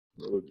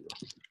Oh,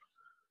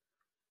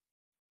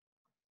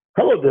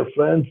 hello, dear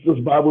friends. This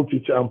is Bible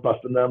teacher and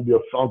Pastor Nnamdi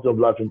of Fountain of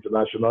Life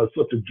International. It's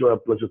such a joy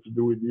and pleasure to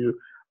be with you.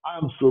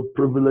 I'm so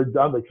privileged.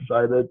 I'm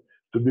excited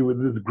to be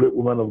with this great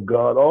woman of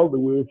God, all the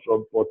way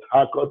from Port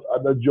Harcourt,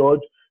 under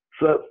George,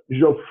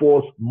 Treasure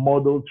Force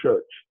Model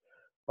Church.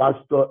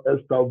 Pastor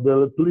Esther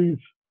Obele, please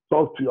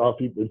talk to our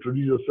people.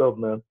 Introduce yourself,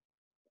 man.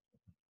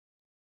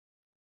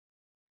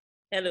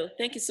 Hello.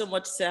 Thank you so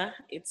much, sir.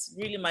 It's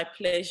really my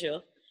pleasure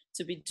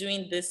to be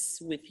doing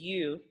this with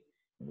you.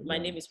 My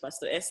name is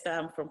Pastor Esther.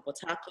 I'm from Port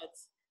Harcourt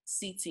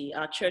City.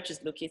 Our church is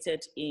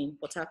located in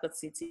Port Harcourt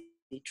City,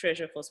 the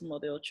Treasure Force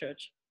Model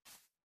Church.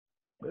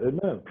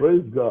 Amen.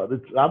 Praise God.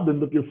 I've been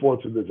looking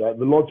forward to this. The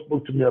Lord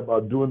spoke to me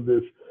about doing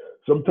this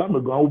some time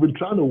ago. And we've been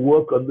trying to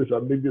work on this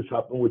and make this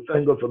happen. We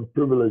thank God for the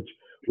privilege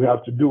we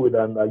have to do it,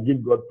 and I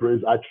give God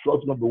praise. I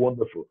trust God to be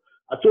wonderful.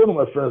 I told one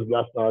of my friends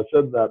last night, I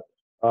said that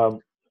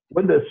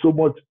when there's so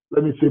much,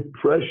 let me say,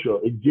 pressure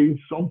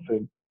against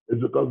something,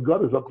 it's because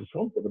God is up to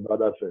something about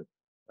that thing.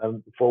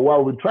 And for a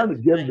while, we're trying to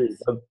get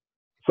this. And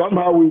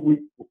somehow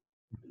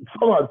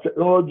somehow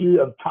technology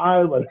and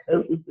time and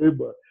everything,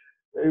 but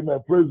amen,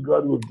 praise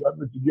God, we've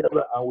gotten it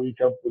together and we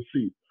can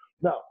proceed.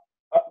 Now,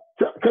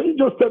 can you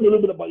just tell me a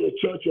little bit about your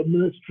church, your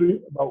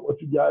ministry, about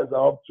what you guys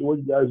are up to, what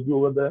you guys do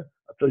over there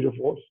at Treasure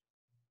Force?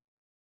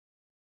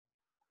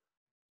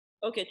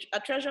 Okay,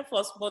 at Treasure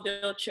Force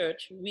Model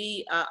Church,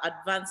 we are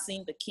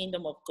advancing the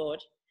kingdom of God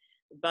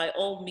by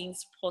all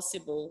means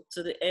possible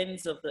to the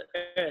ends of the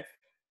earth.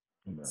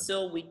 Amen.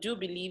 So we do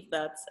believe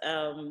that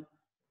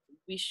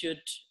we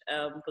should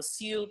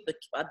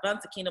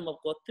advance the kingdom of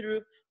God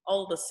through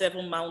all the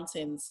 7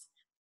 mountains,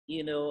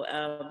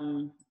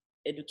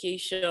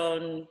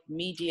 education,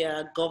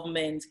 media,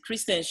 government.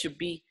 Christians should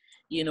be,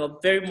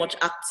 very much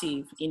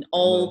active in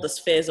all the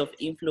spheres of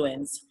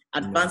influence,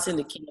 advancing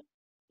the kingdom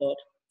of God.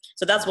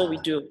 So that's what we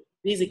do,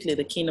 basically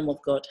the kingdom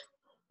of God.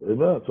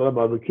 Amen. It's all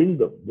about the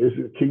kingdom.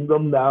 Basically,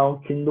 kingdom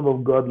now, kingdom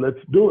of God, let's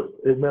do it.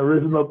 Amen.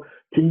 Raising up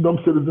kingdom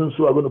citizens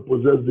who are going to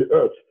possess the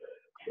earth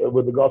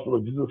with the gospel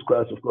of Jesus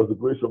Christ, of course, the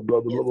grace of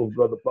God, the love of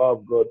God, the power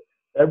of God,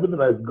 everything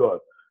that is God.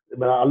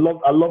 Amen. I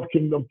love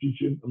kingdom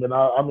teaching.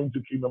 I'm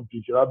into kingdom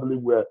teaching. I believe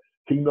we're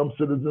kingdom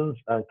citizens,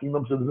 and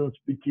kingdom citizens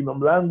speak kingdom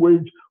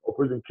language,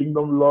 operate in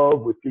kingdom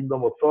love with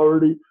kingdom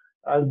authority,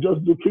 and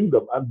just do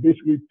kingdom and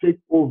basically take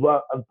over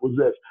and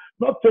possess.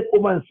 Not take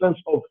over in the sense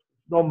of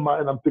not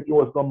mine, I'm taking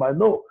what's not mine,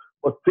 no,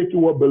 but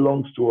taking what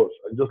belongs to us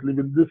and just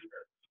living this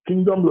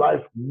kingdom life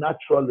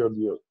naturally on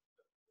the earth.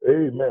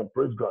 Amen.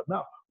 Praise God.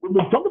 Now, we've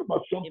been talking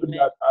about something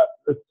that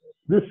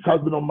this has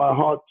been on my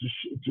heart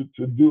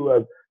to do.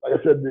 As like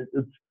I said,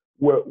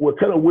 we're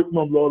kind of waiting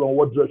on Lord on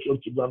what direction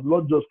to go. And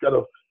Lord just kind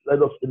of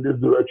led us in this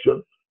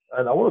direction.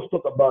 And I want to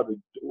talk about it.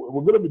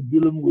 We're going to be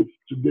dealing with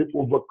today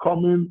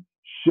overcoming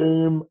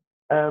shame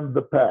and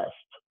the past.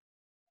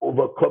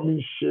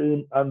 Overcoming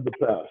shame and the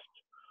past.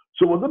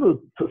 So we're going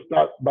to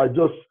start by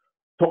just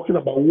talking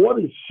about what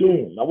is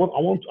shame. I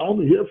want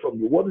to hear from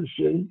you. What is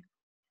shame?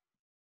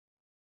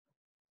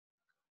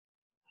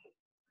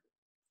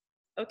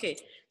 Okay,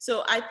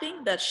 so I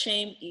think that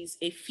shame is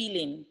a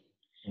feeling.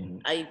 Mm-hmm.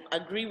 I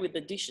agree with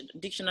the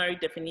dictionary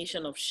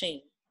definition of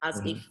shame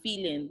as a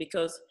feeling,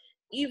 because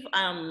if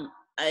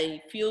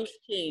I feel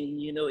shame,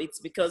 it's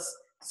because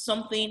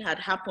something had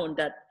happened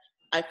that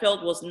I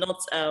felt was not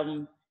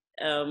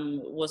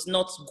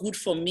good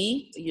for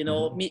me,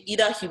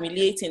 either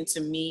humiliating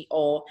to me,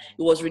 or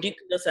it was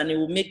ridiculous and it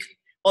will make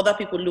other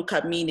people look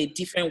at me in a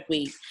different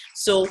way.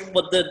 So,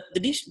 but the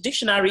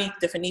dictionary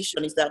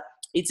definition is that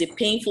it's a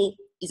painful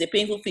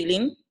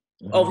feeling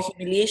of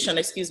humiliation,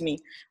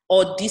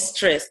 or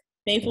distress,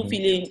 painful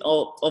feeling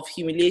of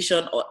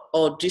humiliation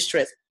or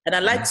distress. And I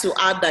like to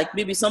add that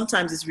maybe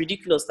sometimes it's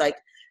ridiculous, like,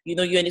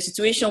 you're in a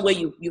situation where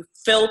you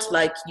felt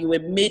like you were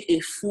made a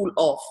fool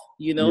of,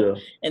 and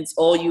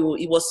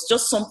it was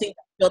just something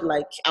that felt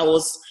like I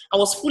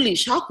was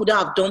foolish. How could I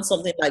have done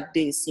something like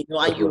this?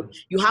 And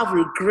you have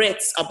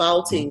regrets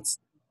about it.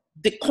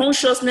 The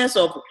consciousness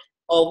of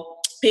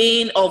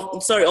pain,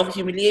 of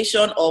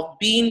humiliation, of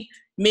being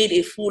made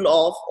a fool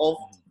of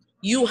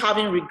you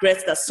having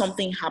regrets that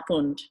something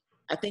happened.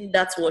 I think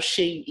that's what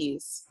shame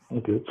is.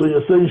 Okay, so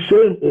you're saying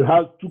shame, it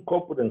has 2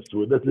 components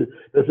to it.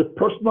 There's a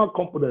personal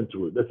component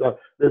to it.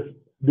 There's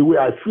the way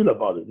I feel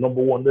about it.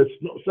 Number one.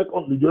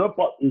 Secondly, the other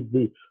part is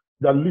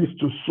that leads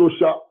to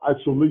social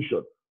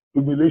isolation,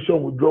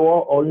 humiliation,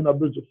 withdrawal, or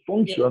inability to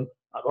function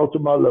at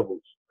optimal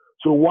levels.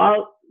 So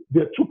while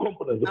there are 2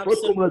 components, the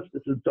first component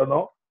is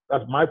internal.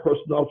 That's my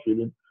personal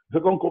feeling. The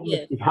second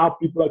component is how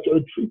people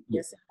actually treat me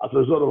as a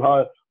result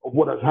of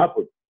what has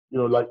happened.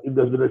 Like if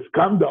there's been a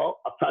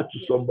scandal attached to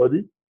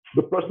somebody,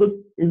 the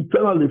person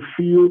internally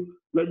feel,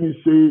 let me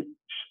say,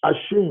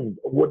 ashamed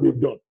of what they've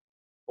done,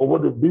 or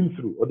what they've been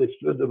through, or the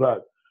experience they've had.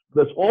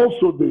 There's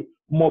also the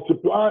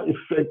multiplier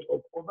effect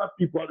of other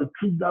people that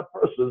treat that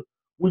person,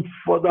 which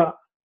further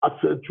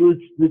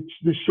accentuates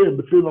the shame,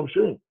 the feeling of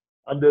shame.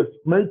 And there's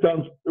many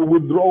times a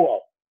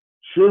withdrawal.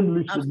 Shame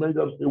leads to many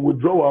times a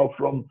withdrawal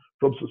from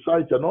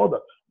society and all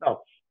that.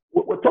 Now,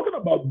 we're talking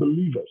about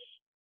believers.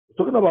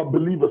 Talking about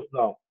believers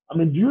now. I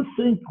mean, do you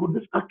think could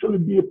this actually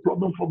be a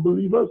problem for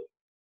believers?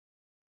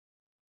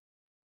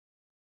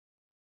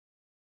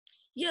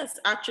 Yes,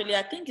 actually,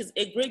 I think it's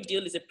a great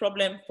deal is a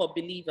problem for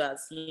believers.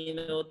 You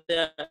know,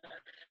 there are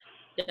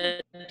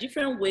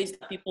different ways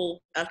that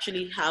people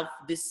actually have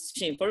this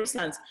shame. For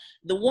instance,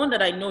 the one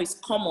that I know is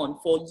common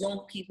for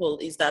young people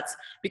is that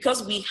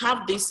because we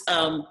have this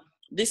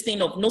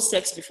thing of no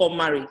sex before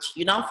marriage,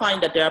 you now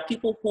find that there are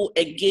people who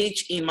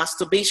engage in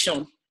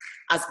masturbation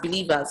as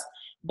believers.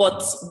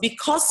 But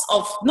because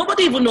of,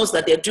 nobody even knows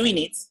that they're doing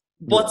it,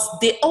 but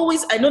they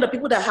always, I know that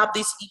people that have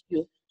this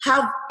issue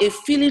have a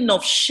feeling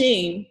of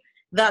shame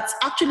that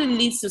actually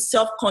leads to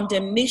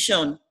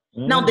self-condemnation.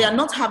 Now they are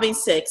not having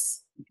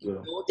sex, you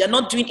know, they're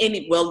not doing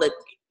any, well, like,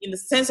 in the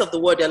sense of the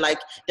word,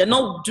 they're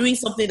not doing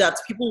something that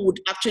people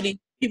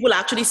are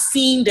actually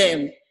seeing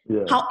them.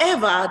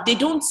 However, they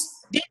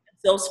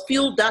themselves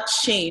feel that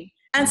shame,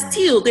 and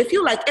still they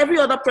feel like every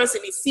other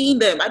person is seeing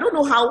them. I don't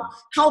know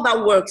how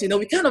that works. You know,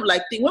 we kind of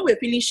like think when we're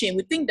feeling shame,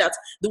 we think that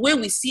the way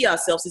we see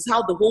ourselves is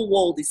how the whole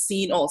world is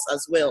seeing us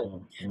as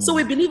well. So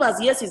we believers,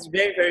 yes, it's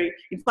very, very,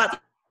 in fact,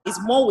 it's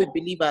more with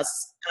believers.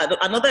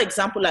 Another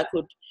example I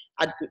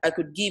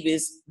could give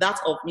is that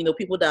of, you know,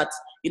 people that,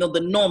 you know,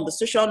 the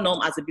social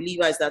norm as a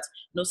believer is that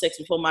no sex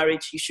before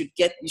marriage. You should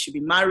be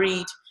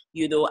married,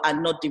 you know,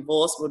 and not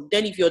divorced. But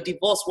then if you're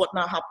divorced, what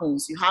now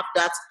happens? You have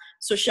that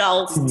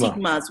social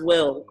stigma as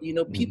well. You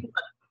know, people look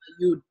at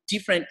you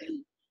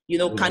differently. You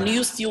know, can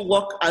you still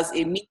work as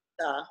a minister?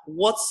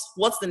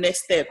 What's the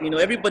next step? You know,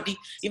 everybody,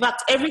 in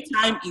fact, every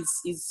time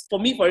is for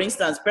me, for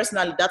instance,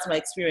 personally, that's my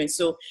experience.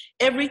 So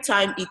every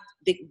time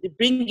they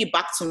bring it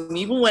back to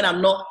me, even when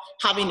I'm not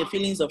having the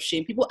feelings of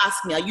shame, people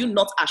ask me, are you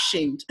not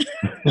ashamed?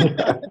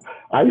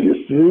 Are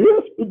you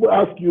serious? People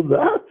ask you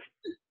that?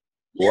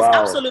 Yes,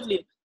 wow.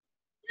 Absolutely.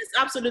 Yes,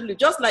 absolutely.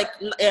 Just like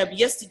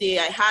yesterday,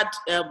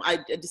 I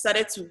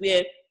decided to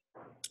wear,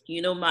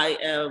 you know, my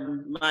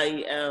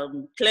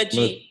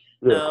clergy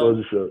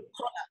clergy shirt.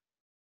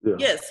 Yeah.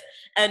 Yes,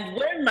 and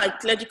wearing my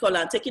clergy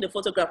collar and taking a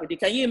photograph with it.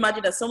 Can you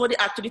imagine that somebody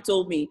actually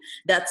told me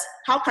that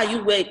how can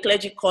you wear a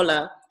clergy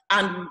collar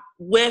and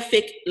wear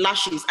fake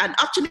lashes? And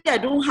actually, I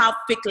don't have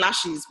fake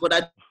lashes, but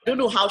I don't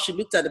know how she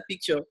looked at the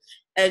picture,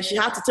 and she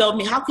had to tell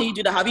me, "How can you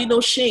do that? Have you no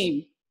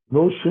shame?"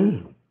 No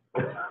shame.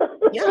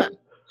 Yeah.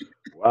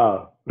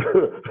 Wow.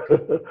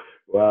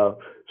 Wow.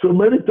 So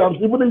many times,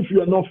 even if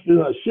you are not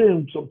feeling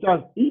ashamed,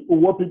 sometimes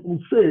what people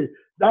say,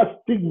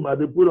 that stigma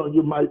they put on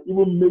you might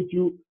even make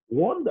you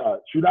wonder,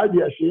 should I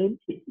be ashamed?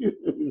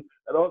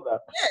 And all that.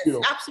 Yes, you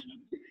know.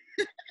 Absolutely.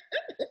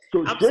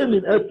 So shame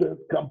in essence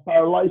can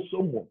paralyze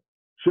someone.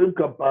 Shame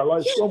can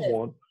paralyze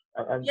someone.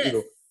 And you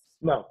know,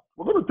 now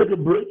we're going to take a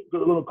break.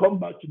 We're going to come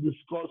back to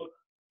discuss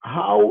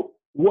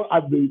what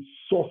are the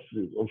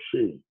sources of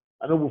shame.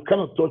 I know we've kind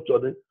of touched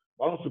on it,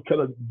 but I want to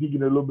kind of dig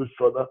in a little bit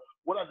further.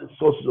 What are the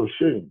sources of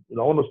shame? You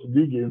know, I want us to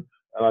dig in,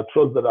 and I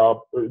trust that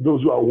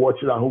those who are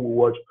watching and who will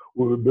watch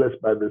will be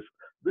blessed by this.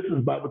 This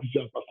is Bible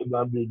teacher Pastor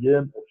Nnamdi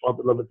again of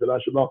Fountain Love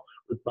International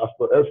with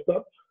Pastor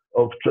Esther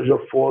of Treasure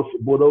Force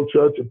Bodal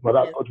Church in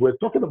Parakot. We're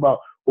talking about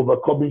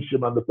overcoming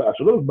shame and the past.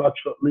 We're going to be back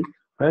shortly.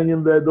 Hang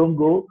in there, don't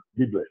go.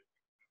 Be blessed.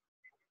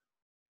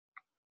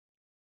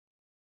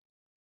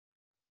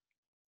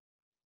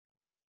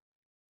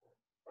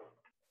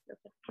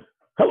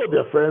 Hello,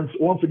 dear friends.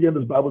 Once again,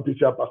 this Bible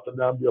teacher, Pastor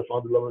Nnamdi,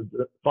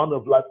 founder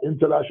of Life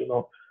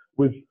International,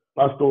 with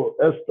Pastor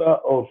Esther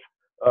of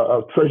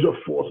Treasure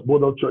Force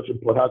Bodal Church in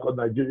Port Harcourt,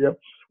 Nigeria.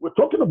 We're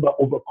talking about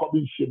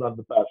overcoming shame and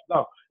the past.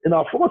 Now, in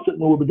our former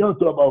segment, we began to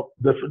talk about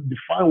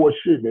define what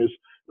shame is.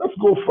 Let's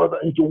go further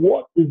into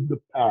what is the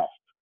past.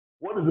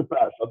 What is the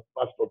past,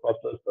 Pastor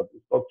Esther?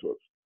 Please talk to us.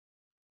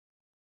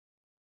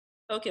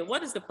 Okay,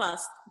 what is the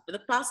past? The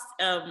past,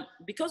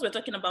 because we're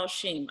talking about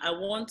shame, I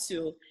want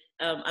to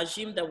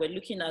assume that we're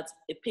looking at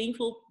a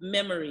painful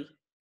memory,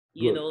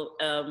 you know,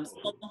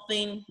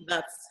 something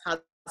that has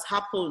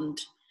happened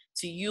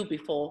to you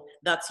before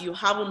that you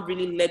haven't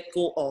really let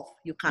go of.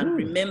 You can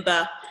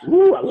remember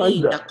I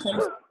like that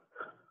comes.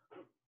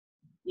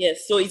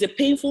 Yes, so it's a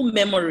painful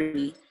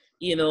memory.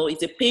 You know,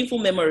 it's a painful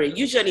memory.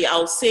 Usually,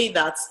 I'll say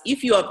that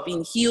if you have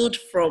been healed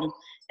from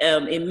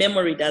a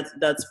memory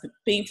that's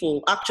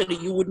painful, actually,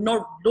 you would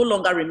no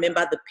longer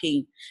remember the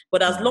pain.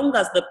 But as long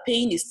as the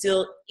pain is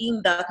still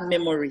in that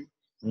memory,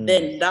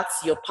 then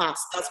that's your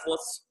past. That's what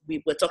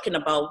we're talking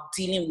about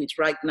dealing with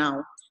right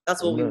now.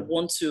 That's what we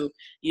want to,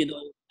 you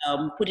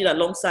know, put it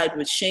alongside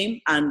with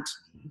shame and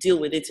deal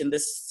with it in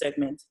this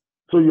segment.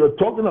 So you're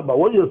talking about,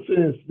 what you're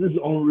saying is this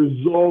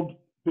unresolved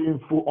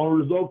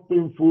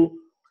painful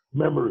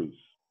memories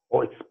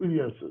or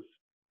experiences.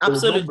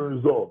 Absolutely. Not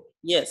resolved.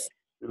 Yes.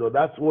 You know,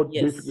 that's what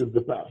basically is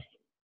the past.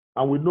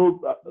 And we know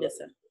that, yes,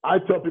 sir. I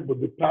tell people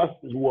the past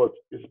is what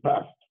is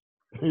past.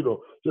 You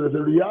know, so there's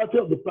a reality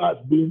of the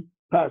past being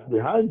passed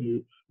behind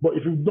you. But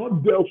if you've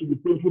not dealt with the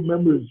painful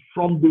memories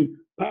from the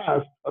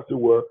past, as it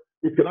were,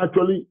 it can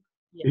actually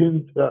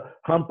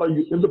hamper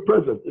you in the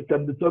present. It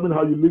can determine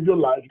how you live your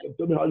life. It can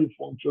determine how you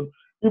function,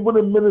 even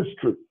in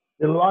ministry.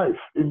 in life,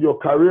 in your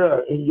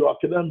career, in your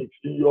academics,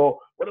 in your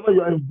whatever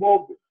you're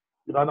involved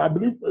in. And I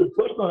believe,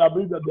 personally, I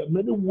believe that there are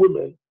many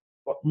women,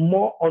 but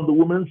more on the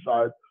women's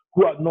side,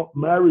 who are not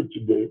married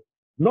today,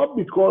 not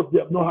because they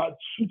have not had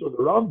suitors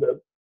around them,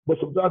 but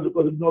sometimes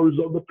because they've not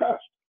resolved the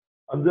past.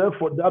 And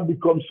therefore, that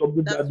becomes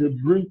something that they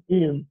bring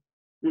in,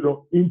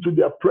 into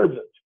their present.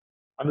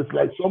 And it's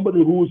like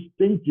somebody who's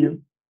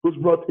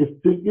brought a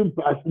thinking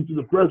past into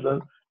the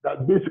present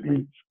that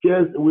basically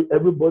scares away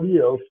everybody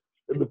else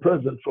in the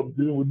present from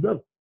dealing with them.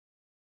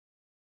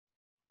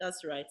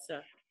 That's right,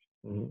 sir.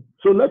 Mm-hmm.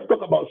 So let's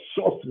talk about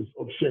sources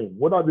of shame.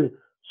 What are the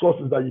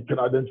sources that you can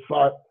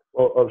identify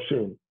of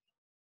shame?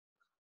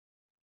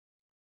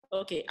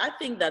 Okay, I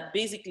think that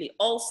basically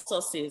all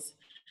sources,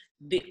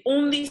 the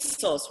only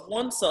source,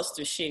 one source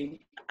to shame,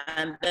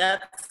 and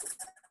that's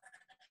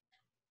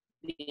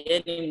the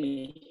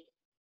enemy.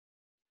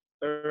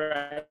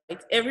 Right?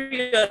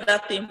 Every other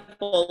thing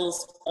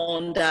falls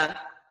under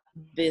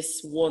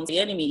this one. The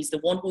enemy is the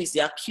one who is the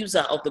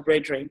accuser of the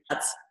brethren.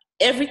 That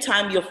every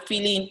time you're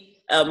feeling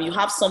you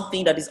have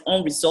something that is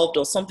unresolved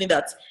or something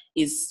that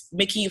is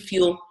making you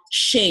feel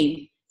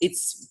shame,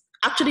 it's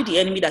actually the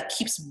enemy that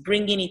keeps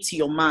bringing it to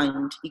your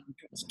mind. It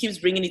keeps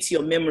bringing it to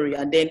your memory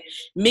and then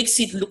makes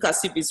it look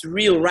as if it's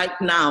real right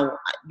now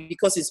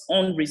because it's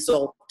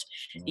unresolved.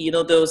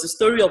 There was a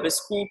story of a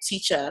school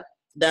teacher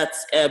that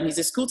he's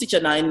a school teacher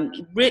now and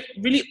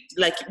really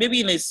like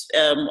maybe in his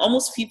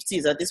almost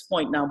 50s at this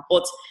point now,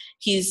 but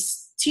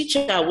his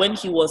teacher when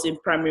he was in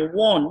primary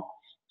 1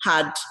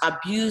 had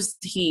abused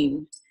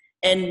him,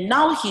 and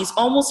now he's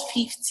almost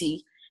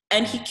 50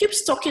 and he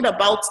keeps talking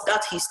about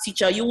that his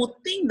teacher. You would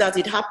think that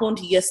it happened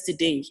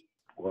yesterday.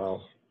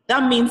 Wow.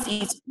 That means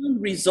it's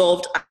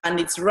unresolved and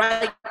it's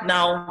right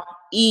now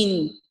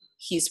in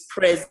his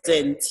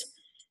present.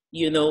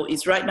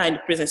 It's right now in the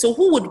present. So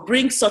who would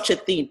bring such a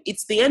thing?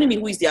 It's the enemy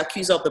who is the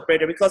accuser of the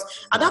brethren, because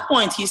at that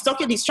point he's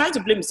trying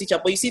to blame his teacher,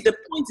 but you see the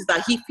point is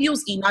that he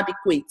feels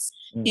inadequate.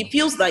 He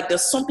feels like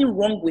there's something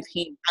wrong with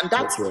him, and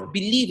that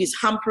belief is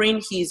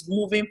hampering his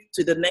moving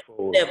to the next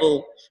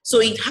level. So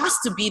it has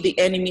to be the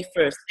enemy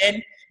first.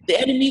 And the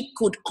enemy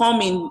could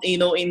come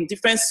in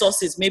different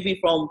sources, maybe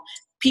from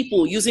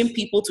people, using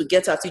people to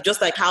get at you, just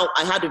like how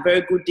I had a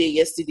very good day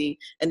yesterday,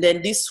 and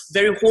then this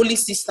very holy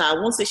sister, I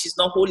won't say she's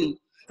not holy,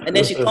 and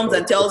then she comes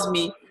and tells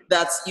me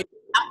that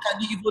how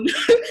can you even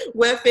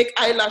wear fake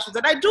eyelashes?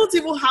 And I don't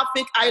even have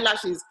fake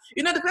eyelashes.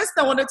 The first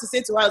thing I wanted to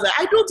say to her was like,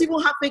 I don't even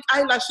have fake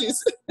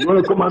eyelashes. You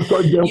want to come and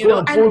touch them, come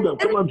and pull them,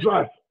 come and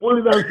try. Pull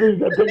it and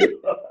see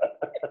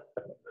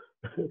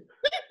it.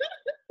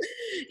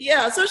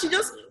 Yeah, so she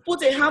just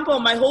put a hamper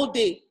on my whole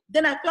day.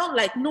 Then I felt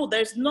like, no,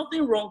 there's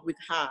nothing wrong with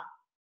her.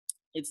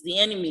 It's the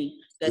enemy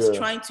that's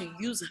trying to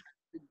use her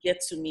to get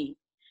to me.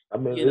 I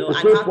mean,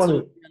 it's so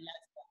funny.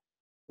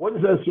 What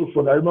is that so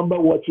funny? I remember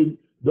watching,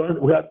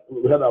 we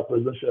had our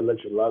presidential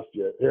election last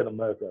year here in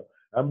America.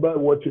 I remember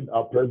watching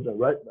our president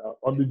right now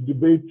on the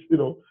debate,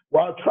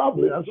 while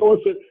traveling, and someone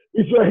said,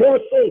 "Is your hair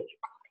fake?"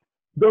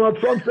 Donald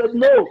Trump said,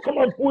 "No, come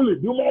on, pull it.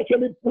 You might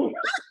actually pull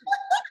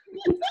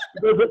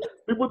it."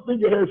 People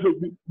think your hair is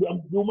fake.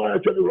 You might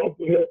actually rub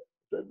the hair.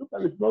 I said, "Look,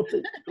 it's not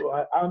fake." So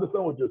I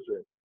understand what you're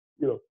saying.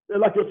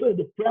 Like you're saying,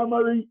 the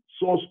primary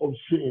source of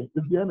shame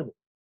is the enemy.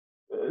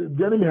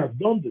 The enemy has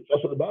done this.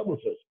 That's what the Bible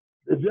says.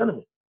 It's the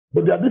enemy.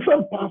 But there are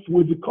different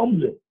pathways it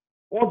comes in.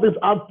 One thing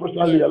I've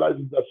personally realized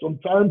is that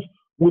sometimes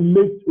we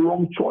make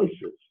wrong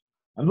choices.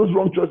 And those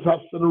wrong choices have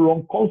certain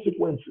wrong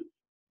consequences.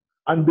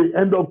 And they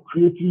end up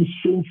creating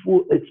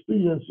shameful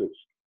experiences.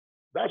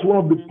 That's one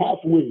of the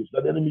pathways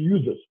that the enemy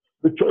uses.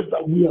 The choice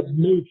that we have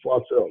made for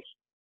ourselves.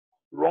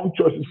 Wrong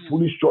choices,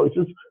 foolish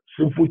choices,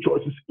 sinful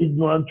choices,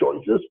 ignorant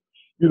choices.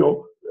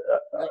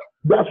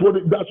 That's what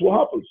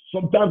happens.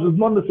 Sometimes it's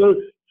not necessarily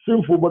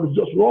sinful, but it's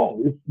just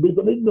wrong. It's based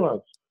on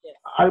ignorance.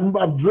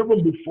 I've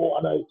driven before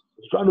and I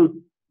was trying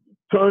to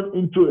turn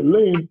into a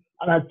lane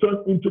and I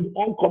turned into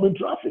oncoming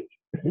traffic.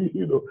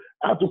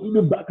 I have to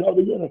quickly back out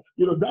again.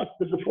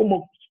 That's a form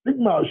of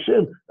stigma or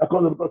shame that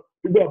comes because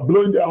people are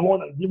blowing their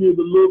horn and giving you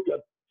the look,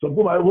 and some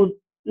people might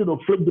even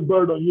flip the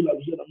bird on you, like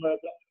we say in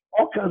America.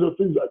 All kinds of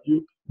things at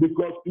you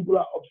because people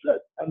are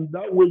upset, and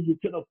that way you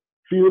kind of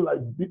feel like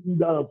beaten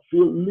down and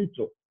feel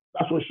little.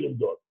 That's what shame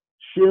does.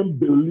 Shame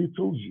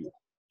belittles you.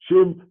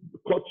 Shame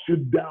cuts you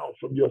down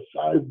from your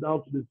size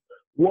down to this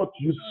what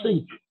you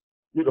think,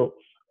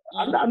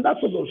 and that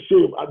sort of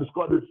shame I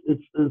discovered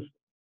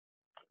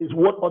is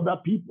what other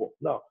people.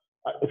 Now,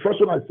 the first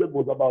one I said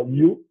was about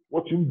you,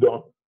 what you've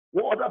done,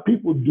 what other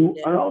people do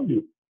around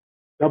you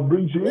that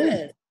brings you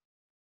in.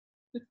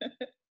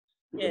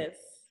 Yes.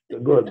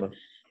 Go ahead, man.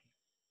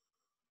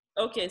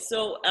 Okay,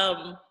 so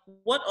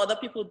what other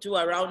people do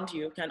around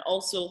you can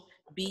also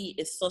be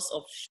a source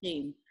of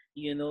shame,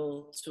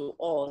 to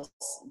us.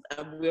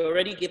 We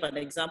already gave an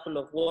example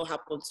of what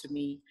happened to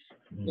me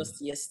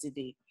just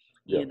yesterday,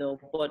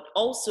 but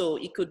also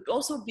it could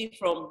also be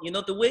from,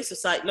 the way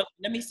society, look,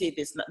 let me say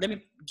this, let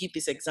me give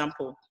this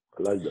example.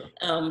 I like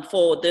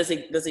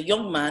that. There's a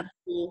young man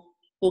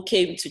who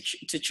came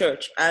to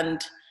church,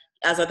 and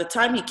as at the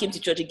time he came to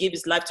church, he gave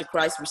his life to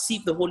Christ,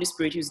 received the Holy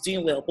Spirit, he was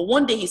doing well. But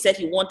one day he said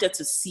he wanted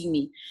to see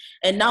me.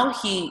 And now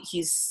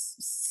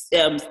he's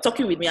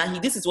talking with me,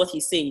 and this is what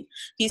he's saying.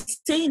 He's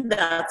saying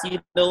that,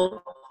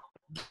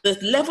 the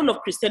level of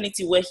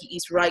Christianity where he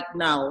is right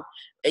now,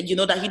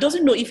 that he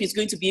doesn't know if he's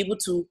going to be able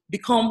to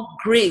become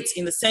great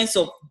in the sense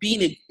of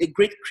being a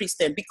great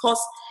Christian, because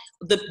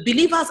the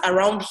believers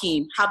around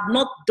him have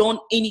not done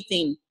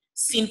anything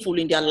sinful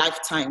in their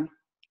lifetime,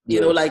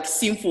 like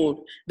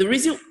sinful. The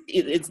reason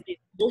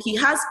he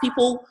has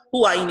people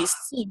who are in his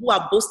team who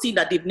are boasting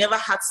that they've never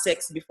had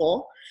sex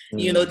before,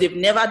 they've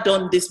never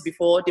done this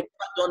before, they've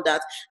never done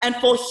that. And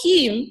for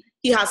him,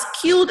 he has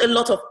killed a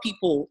lot of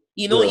people.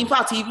 In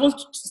fact, he even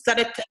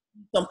started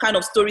telling some kind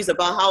of stories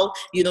about how,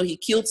 he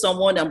killed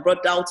someone and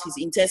brought out his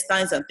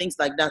intestines and things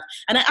like that.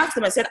 And I asked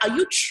him, I said, are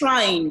you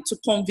trying to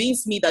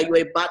convince me that you're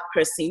a bad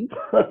person?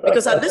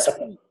 Because at this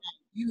point,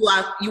 you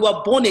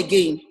are born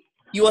again.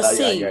 You are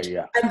saved.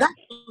 And that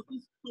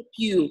doesn't stop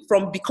you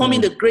from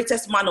becoming the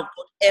greatest man of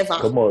God ever.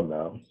 Come on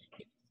now.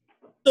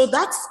 So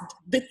that's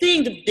the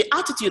thing, the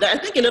attitude. I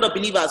think a lot of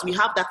believers, we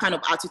have that kind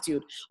of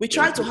attitude. We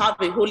try to have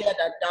a holier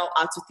than thou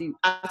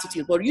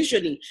attitude, but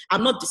usually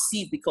I'm not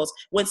deceived, because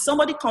when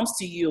somebody comes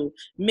to you,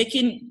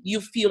 making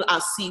you feel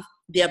as if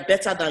they're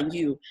better than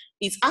you,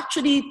 it's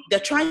actually, they're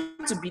trying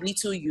to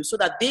belittle you so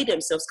that they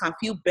themselves can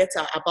feel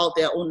better about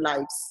their own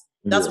lives.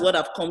 That's what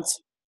I've come to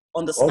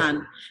understand.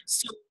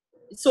 Awesome.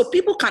 So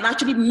people can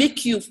actually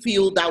make you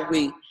feel that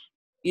way.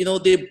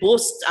 They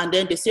boast and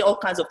then they say all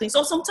kinds of things.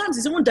 Or sometimes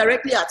it's even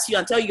directly at you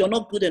and tell you you're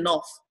not good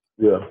enough.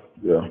 Yeah.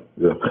 And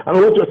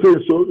what you're saying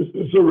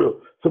is so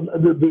real. So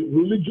the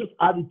religious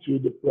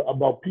attitude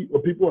about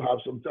people have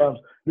sometimes,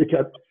 they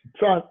can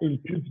try and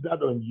impute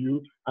that on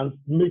you and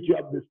make you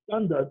have the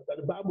standard that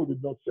the Bible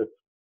did not set.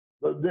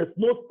 But there's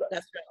no standard.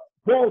 That's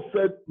right. Paul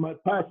said, my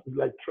past is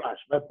like trash.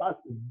 My past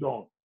is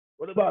done.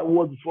 Whatever I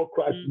was before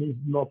Christ means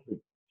nothing.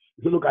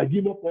 He said, look, I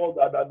give up all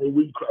that and I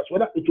win Christ.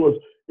 Whether it was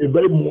a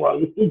very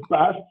moralistic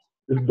past,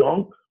 it's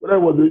done. Whether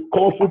it was a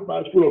colorful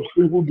past full of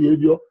sinful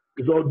behavior,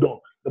 it's all done.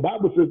 The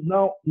Bible says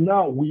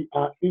now we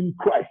are in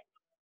Christ.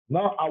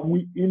 Now are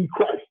we in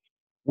Christ.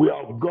 We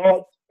are of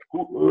God,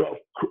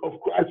 of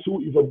Christ,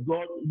 who is of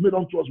God, made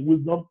unto us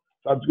wisdom,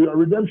 sanctity, and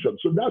redemption.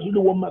 So that's really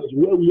what matters,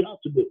 where we are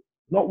today,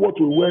 not what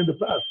we were in the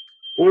past.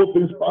 All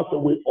things pass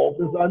away, all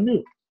things are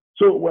new.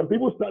 So when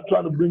people start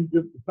trying to bring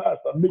this to past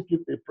and make it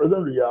a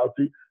present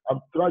reality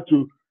and try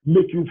to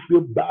make you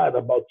feel bad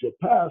about your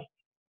past,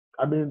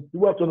 I mean,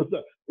 you have to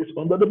understand, it's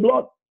under the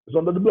blood. It's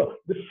under the blood.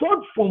 The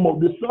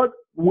third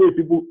way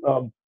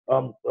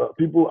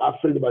people are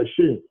saved by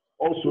shame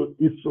also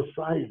is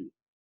society.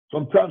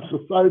 Sometimes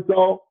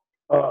societal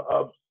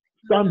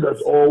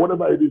standards or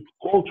whatever it is,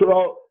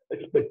 cultural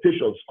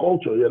expectations,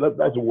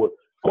 that's the word.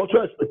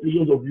 Cultural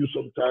expectations of you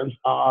sometimes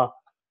are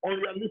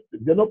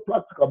unrealistic. They're not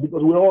practical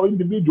because we're all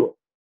individual.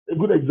 A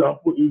good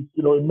example is,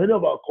 in many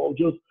of our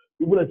cultures,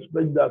 people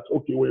expect that,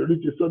 okay, when you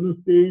reach a certain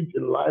stage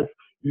in life,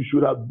 you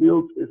should have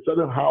built a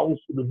certain house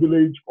in the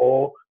village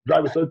or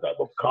drive a certain type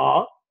of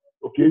car.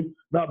 Okay.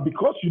 Now,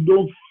 because you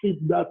don't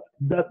fit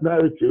that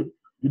narrative,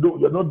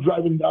 you're not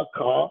driving that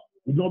car,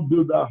 you don't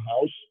build that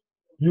house,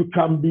 you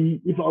can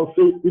be, if I'll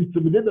say,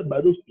 intimidated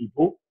by those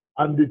people,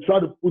 and they try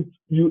to put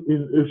you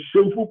in a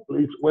shameful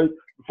place where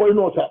before you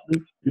know what's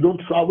happening, you don't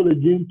travel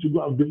again to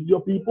go and visit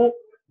your people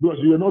because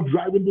you're not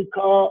driving the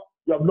car,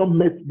 you have not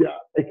met their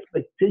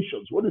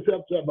expectations. What do you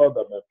have to say about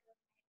that, man?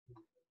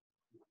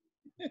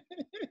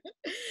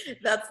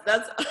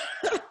 that's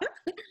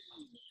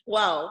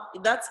wow.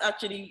 That's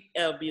actually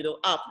apt,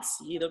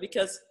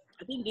 because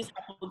I think this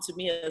happened to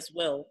me as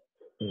well.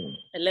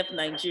 I left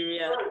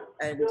Nigeria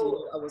and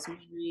I was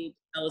married,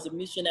 I was a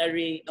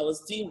missionary, I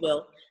was doing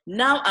well.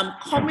 Now I'm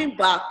coming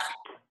back,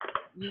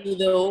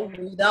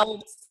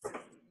 without,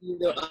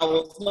 I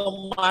was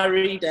not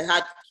married, I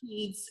had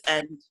kids,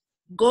 and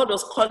God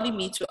was calling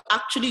me to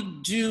actually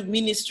do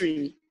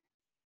ministry.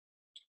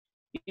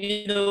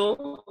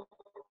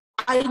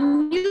 I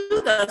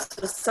knew that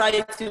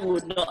society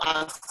would not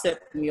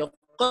accept me. Of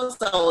course,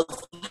 I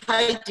was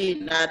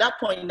hiding. At that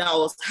point now, I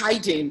was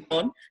hiding.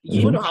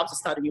 You don't have to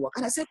start a new work.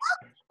 And I said, what?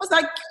 I was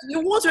like, you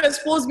want to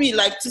expose me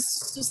to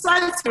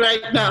society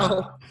right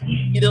now.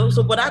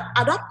 So but at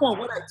that point,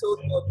 what I told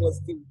God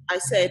was I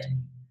said,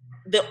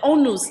 the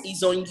onus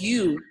is on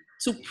you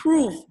to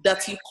prove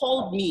that you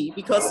called me,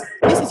 because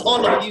this is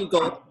all of you,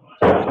 God.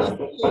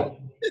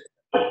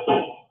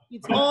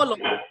 It's all of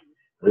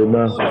you.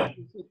 Amen.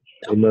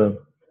 Amen.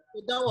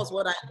 So that was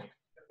what I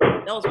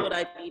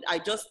did. I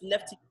just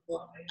left it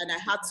and I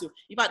had to.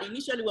 In fact,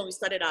 initially when we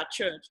started our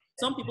church,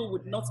 some people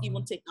would not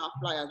even take our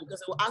flyers because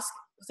they will ask,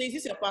 say, is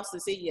this your pastor?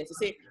 Say yes.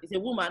 They say it's a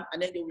woman,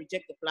 and then they'll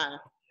reject the flyer.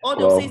 Or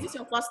they'll say, is this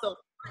your pastor?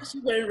 Is she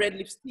wearing red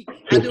lipstick?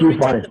 And they'll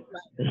reject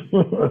the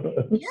flyer.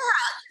 Yeah,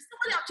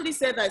 somebody actually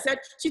said that. I said,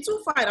 she's too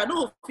fine. I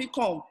know if you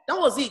come. That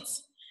was it.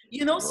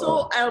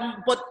 So,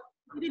 but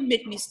didn't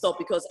make me stop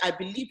because I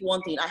believe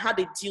one thing. I had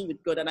a deal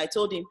with God and I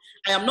told him,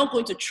 I am not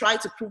going to try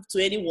to prove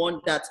to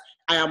anyone that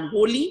I am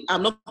holy.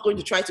 I'm not going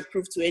to try to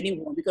prove to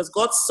anyone because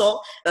God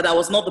saw that I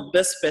was not the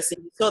best person.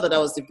 He saw that I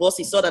was divorced.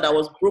 He saw that I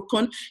was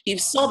broken. He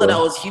saw that I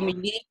was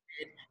humiliated.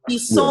 He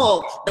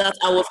saw that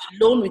I was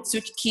alone with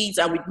 2 kids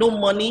and with no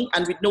money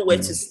and with nowhere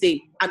to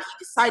stay. And he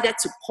decided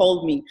to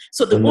call me.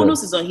 So the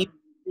onus is on him to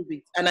prove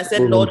it. And I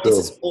said, Lord, this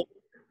is all.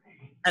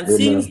 And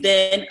since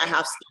then, I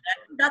have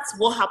seen that's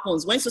what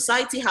happens when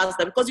society has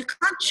that, because you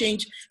can't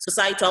change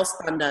societal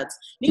standards.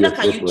 Neither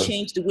can you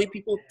change the way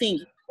people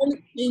think. You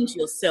only change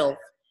yourself.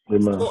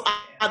 So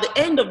at the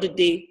end of the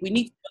day, we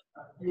need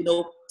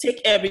to, take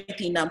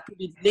everything and put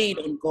it laid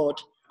on God.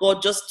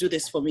 God, just do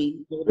this for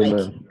me. Bring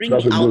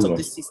me out of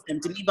the system,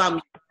 deliver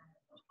me.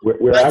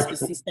 Fight the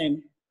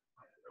system.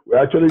 We're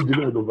actually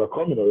dealing with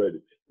overcoming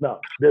already. Now,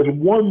 there's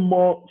one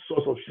more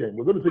source of shame.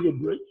 We're going to take a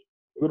break.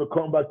 We're going to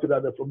come back to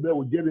that. And from there,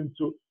 we'll get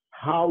into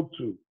how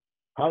to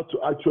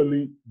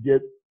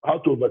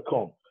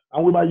overcome.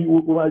 And we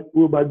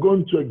might go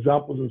into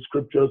examples in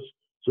scriptures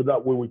so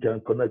that way we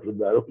can connect with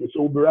that. Okay,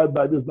 so we'll be right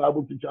back. This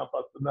Bible teacher,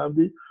 Pastor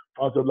Nnamdi,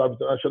 Pastor of Life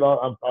International,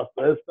 and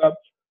Pastor Esther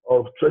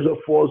of Treasure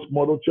Force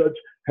Model Church.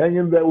 Hang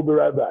in there. We'll be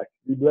right back.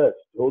 Be blessed.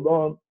 Hold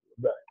on.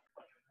 Back.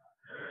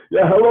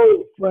 Yeah,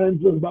 hello,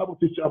 friends. This is Bible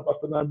teacher,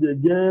 Pastor Nnamdi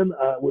again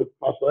with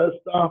Pastor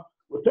Esther.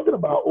 We're talking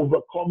about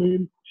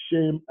overcoming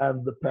shame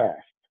and the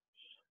past.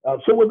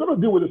 So we're going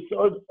to deal with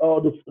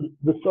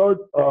the third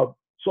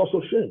source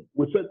of shame.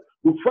 We said,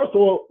 first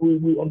of all,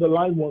 we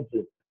underline one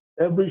thing.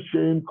 Every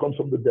shame comes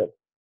from the devil.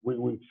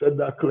 We said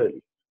that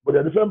clearly. But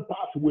there are different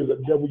pathways that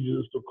the devil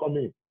uses to come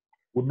in.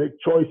 We make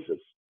choices.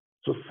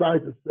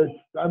 Society sets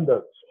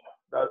standards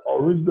that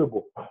are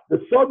reasonable. The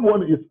third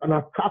one is an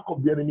attack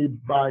of the enemy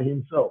by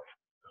himself,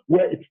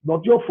 where it's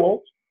not your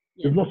fault,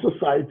 it's not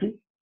society,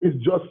 it's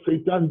just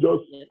Satan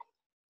just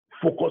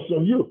focus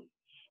on you.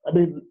 I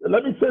mean,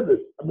 let me say this.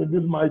 I mean,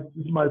 this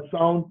might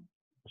sound,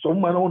 some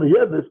might not want to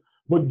hear this,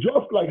 but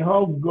just like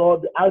how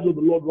God, the eyes of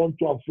the Lord run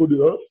to and through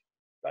the earth,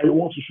 that he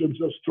wants to show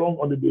himself strong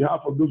on the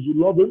behalf of those who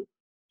love him,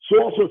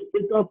 so also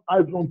Satan's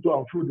eyes run to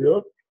and through the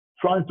earth,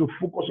 trying to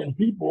focus on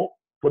people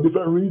for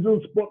different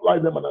reasons,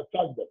 spotlight them and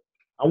attack them.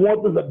 And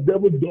one thing that the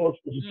devil does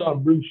is to try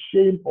and bring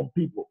shame on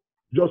people.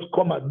 Just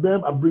come at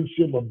them and bring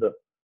shame on them.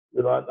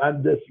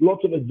 And there's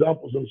lots of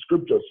examples in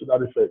scriptures to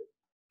that effect.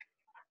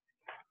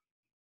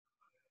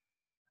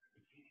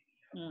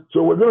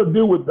 So we're going to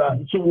deal with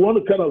that. So we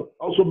want to kind of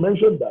also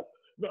mention that.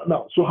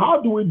 Now, so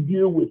how do we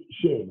deal with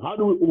shame? How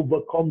do we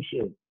overcome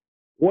shame?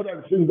 What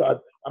are the things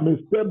that,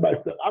 step by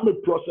step? I'm a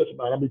process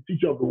man. I'm a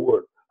teacher of the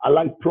word. I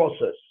like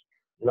process.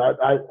 Right?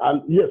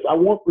 Yes, I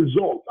want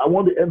results. I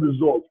want the end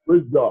results.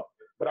 Praise God.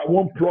 But I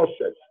want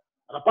process.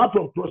 And apart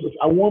from process,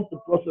 I want the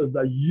process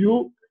that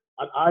you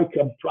and I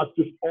can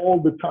practice all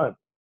the time.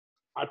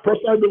 I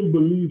personally don't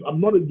believe,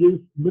 I'm not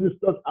against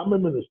ministers. I'm a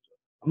minister.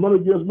 I'm not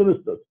against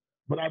ministers.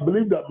 But I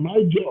believe that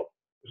my job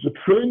is to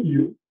train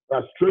you,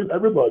 as train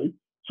everybody,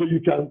 so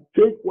you can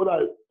take what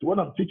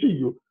I'm teaching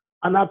you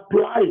and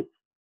apply it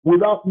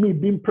without me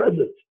being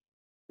present.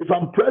 If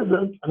I'm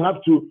present and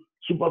have to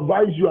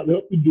supervise you and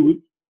help you do it,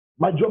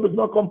 my job is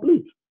not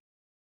complete.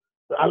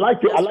 I like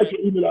your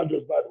email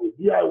address, by the way,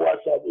 DIY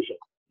salvation.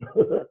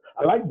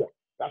 I like that.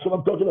 That's what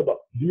I'm talking about.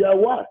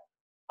 DIY.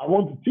 I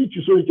want to teach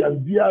you so you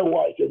can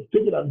DIY, you can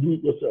take it and do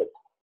it yourself.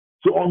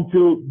 So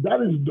until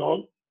that is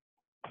done,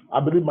 I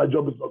believe my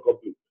job is not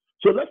complete.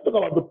 So let's talk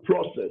about the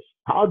process.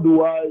 How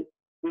do I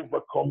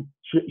overcome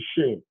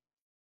shame?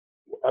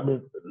 Let me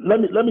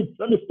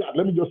start.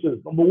 Let me just say this.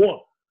 Number one,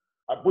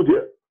 I put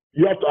here,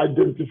 you have to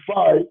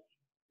identify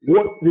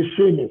what the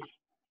shame is.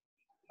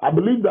 I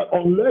believe that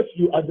unless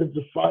you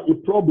identify a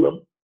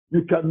problem,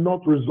 you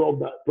cannot resolve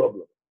that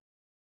problem.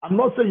 I'm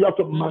not saying you have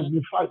to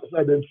magnify it,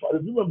 identify.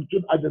 There's a difference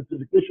between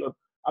identification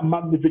and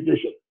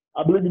magnification.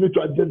 I believe you need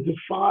to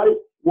identify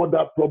what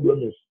that problem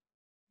is.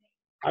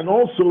 And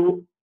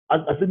also,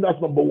 I think that's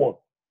number one.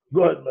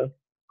 Go ahead, man.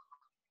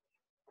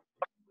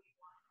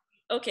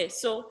 Okay,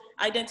 so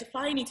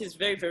identifying it is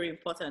very, very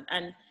important.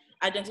 And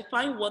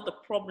identifying what the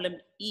problem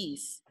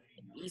is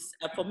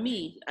for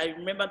me, I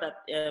remember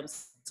that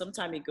some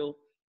time ago,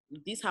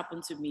 this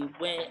happened to me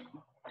where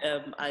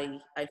I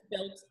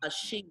felt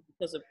ashamed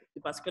because of a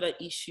particular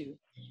issue.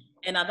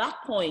 And at that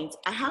point,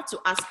 I had to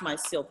ask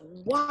myself,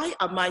 why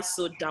am I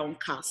so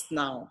downcast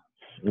now?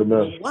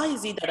 Why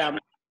is it that I'm...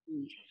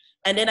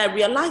 And then I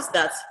realized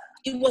that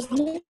it was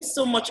not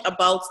so much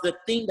about the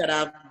thing that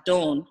I've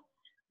done,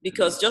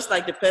 because just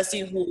like the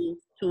person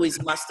who is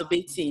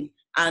masturbating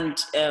and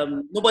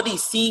nobody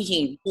is seeing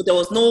him, so there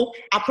was no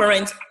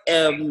apparent,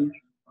 there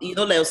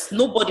was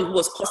nobody who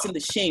was causing the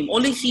shame.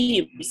 Only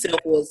he himself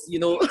was,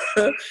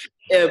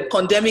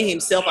 condemning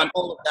himself and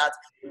all of that.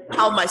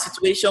 How my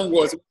situation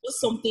was. It was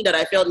something that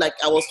I felt like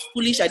I was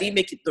foolish. I didn't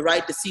make it the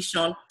right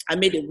decision. I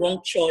made a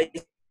wrong choice.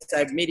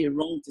 I made a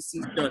wrong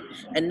decision.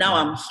 And now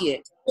I'm here.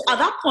 So at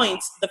that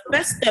point, the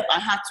first step I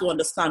had to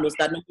understand was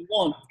that, number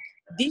one,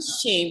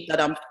 this shame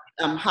that I'm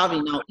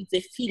having now, it's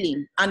a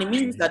feeling. And it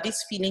means that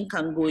this feeling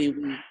can go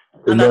away.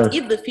 And Amen. that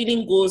if the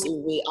feeling goes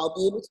away, I'll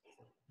be able to see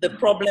the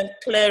problem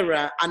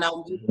clearer and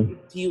I'll be able to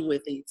deal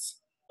with it.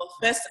 But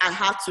first, I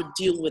had to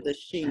deal with the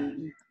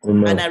shame.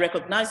 Amen. And I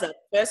recognize that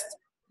first,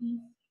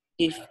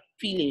 a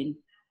feeling,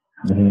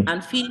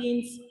 and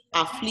feelings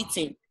are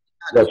fleeting, and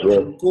That's they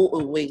can right. go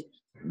away.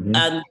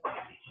 And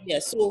yeah,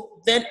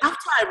 so then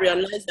after I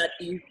realized that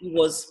it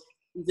was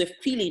a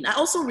feeling, I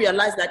also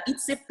realized that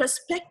it's a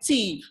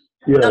perspective.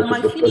 Yeah, That it's a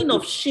my feeling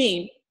of perspective.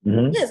 shame,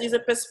 yes, is a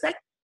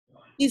perspective.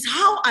 Is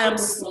how I am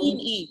seeing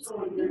it.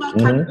 If I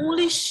can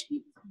only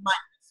shift my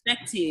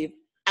perspective,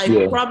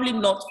 I probably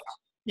not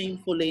feel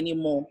painful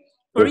anymore.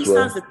 For That's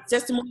instance, right. the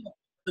testimony of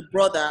the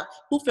brother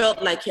who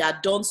felt like he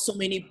had done so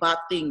many bad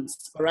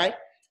things, all right?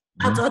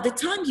 At the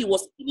time he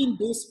was killing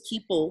those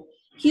people,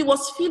 he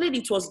was feeling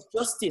it was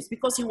justice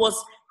because he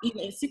was in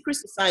a secret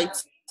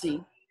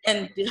society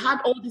and they had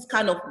all these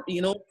kind of,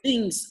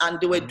 things, and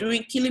they were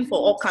killing for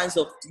all kinds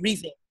of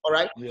reasons, all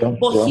right? Yeah,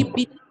 But yeah. he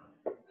believed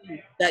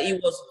that it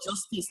was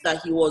justice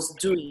that he was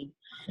doing.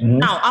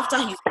 Now, after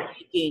he's born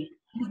again,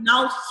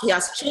 he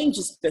has changed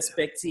his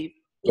perspective.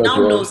 He That's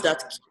now right. knows that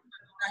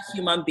that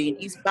human being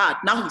is bad.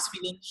 Now he's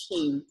feeling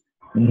shame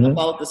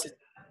about the situation,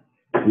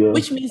 Yeah.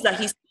 which means that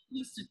he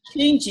needs to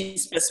change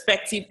his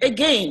perspective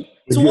again.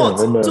 To Again, what?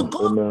 amen. To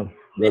God. Amen.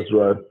 That's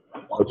right.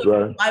 What That's does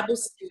right. the Bible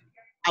say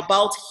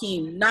about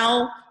him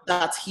now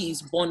that he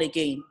is born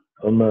again?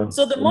 Amen.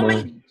 So the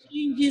moment Amen.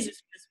 he changes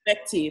his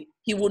perspective,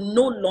 he will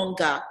no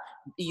longer,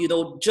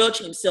 judge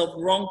himself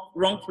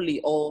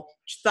wrongfully or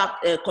start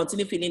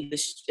continue feeling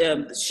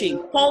the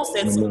shame. Paul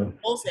said something. Amen.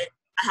 Paul said,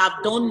 "I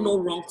have done no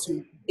wrong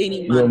to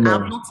any No, man. I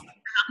man. have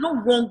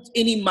not wronged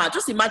any man."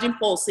 Just imagine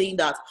Paul saying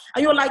that,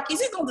 and you're like,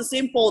 "Is it not the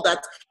same Paul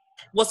that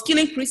was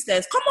killing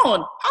Christians? Come on,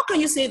 how can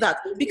you say that?"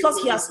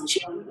 Because he has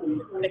changed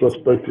his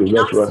perspective. He Perspective.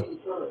 now That's right. sees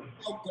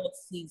how God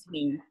sees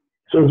him.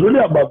 So it's really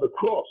about the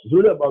cross. It's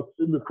really about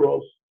seeing the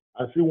cross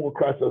and seeing what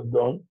Christ has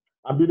done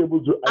and being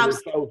able to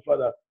identify with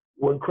Father.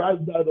 When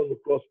Christ died on the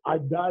cross, I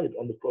died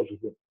on the cross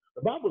with him.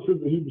 The Bible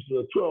says in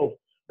Hebrews 12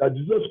 that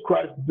Jesus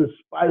Christ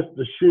despised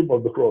the shame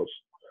of the cross.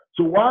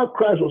 So while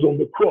Christ was on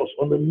the cross,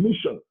 on the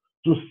mission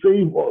to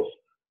save us,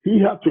 he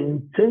had to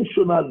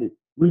intentionally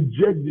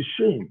reject the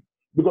shame.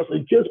 Because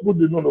in case people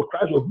didn't know,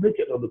 Christ was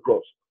naked on the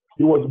cross.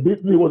 He was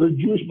beaten. He was a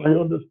Jewish man. He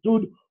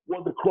understood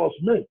what the cross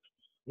meant.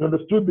 He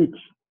understood the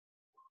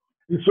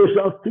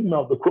social stigma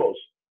of the cross.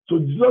 So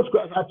Jesus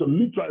Christ had to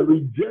literally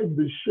reject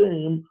the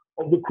shame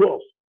of the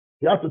cross.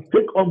 He had to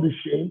take on the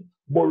shame,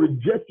 but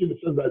reject it in the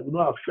sense that it would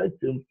not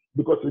affect him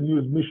because he knew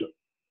his mission.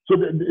 So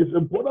it's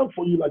important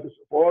for you, like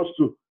for us,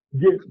 to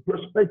get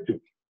perspective.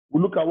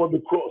 We look at what the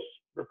cross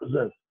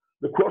represents.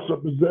 The cross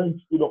represents,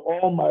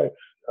 all my.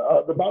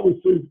 The Bible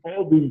says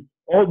all the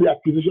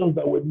accusations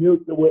that were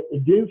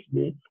against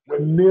me were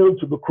nailed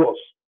to the cross.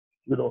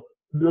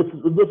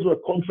 Those were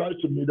contrary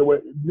to me. There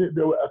were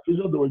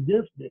accusations that were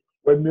against me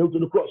were nailed to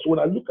the cross. So when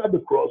I look at the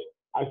cross,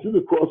 I see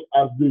the cross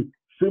as the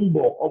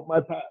symbol of my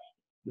past,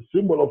 the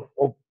symbol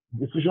of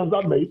decisions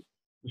I made,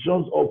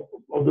 decisions of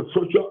the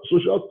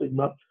social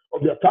stigma,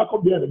 of the attack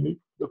of the enemy.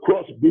 The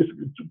cross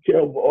basically took care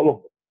of all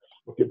of them.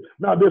 Okay.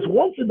 Now, there's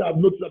one thing that I've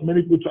noticed that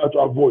many people try to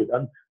avoid,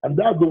 and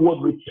that's the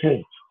word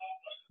repent.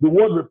 The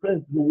word repent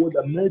is the word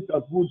that many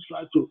people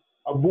try to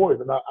avoid.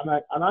 And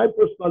I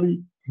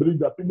personally believe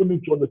that people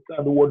need to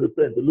understand the word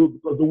repent a little,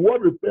 because the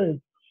word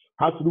repent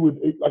has to do with,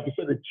 like I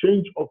said, a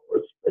change of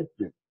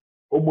perspective.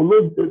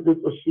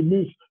 It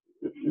means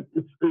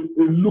it's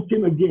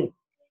looking again.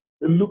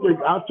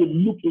 I have to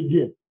look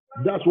again.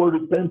 That's what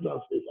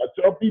repentance is.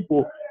 I tell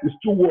people it's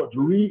two words,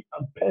 re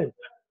and pent.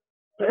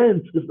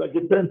 Pent is like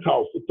a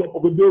penthouse, the top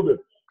of a building.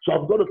 So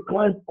I've got to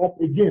climb up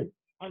again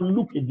and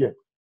look again.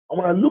 And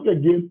when I look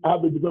again, I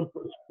have a different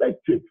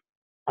perspective.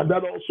 And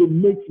that also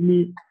makes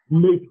me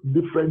make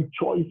different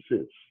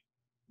choices.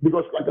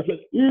 Because, like I said,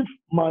 if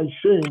my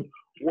shame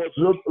was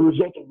not a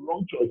result of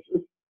wrong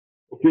choices,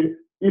 okay,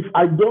 if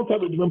I don't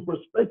have a different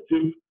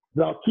perspective,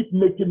 then I'll keep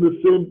making the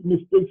same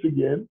mistakes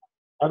again.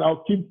 And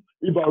I'll go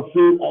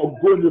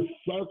in this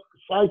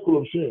cycle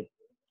of shame.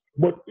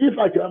 But if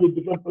I can have a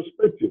different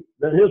perspective,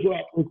 then here's what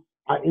happens.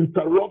 I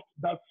interrupt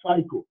that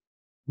cycle.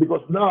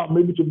 Because now I'm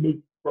able to make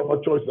proper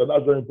choices, and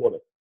that's very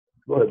important.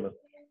 Go ahead, man.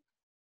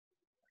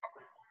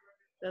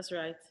 That's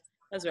right.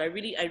 That's right.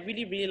 I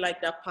really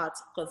like that part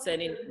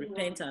concerning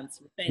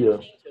repentance. Change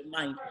your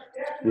mind,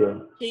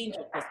 change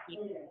your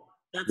perspective.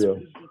 That's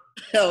really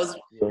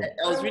good.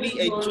 I was really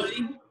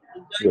enjoying it.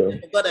 I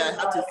forgot I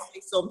had to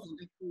say something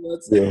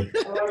afterwards.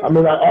 I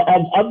mean,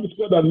 I've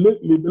discovered that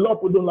lately, a lot of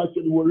people don't like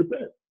to the word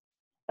repent.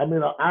 I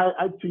mean,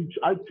 I teach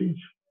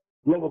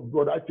love of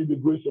God. I teach the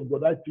grace of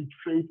God. I teach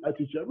faith. I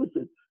teach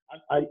everything.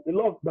 And a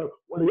lot of,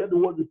 when you hear the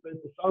word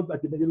repent, it sounds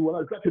like a negative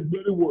word. It's like a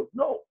dirty word.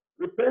 No,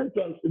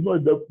 repentance is not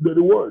a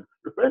dirty word.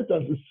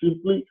 Repentance is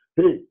simply,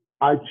 hey,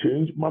 I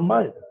changed my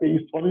mind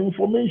based on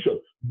information,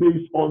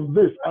 based on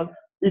this. And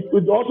it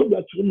would also be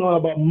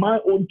about my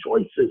own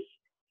choices.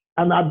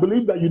 And I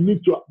believe that you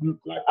need to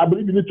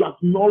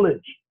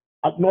acknowledge.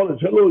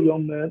 Hello,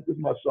 young man. This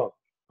is my son.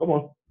 Come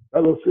on.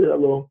 Hello, say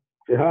hello.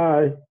 Say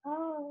hi.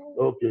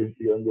 Okay,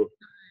 you can go.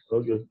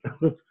 Okay.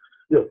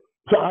 Yeah.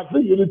 So I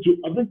think you need to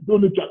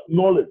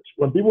acknowledge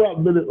when people have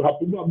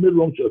made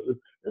wrong choices,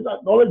 and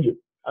acknowledge it.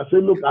 I say,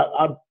 look,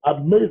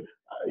 I've made,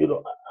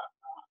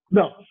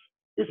 now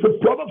it's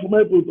a problem for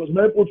many people because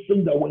many people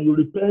think that when you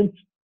repent,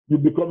 you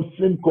become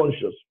sin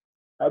conscious.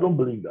 I don't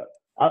believe that.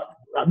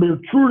 I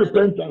mean, true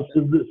repentance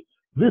is this.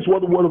 This is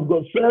what the Word of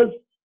God says.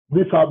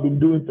 This I've been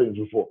doing things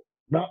before.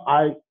 Now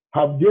I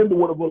have gained the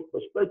Word of God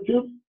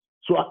perspective,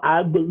 so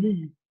I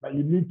believe that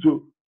you need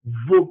to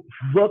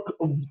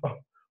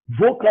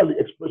vocally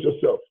express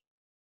yourself.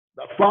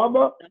 That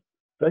Father,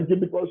 thank you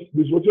because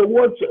this is what your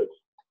Word says.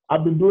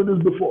 I've been doing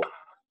this before.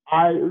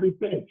 I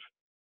repent.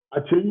 I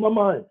change my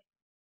mind.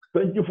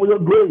 Thank you for your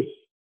grace.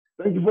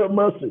 Thank you for your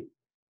mercy.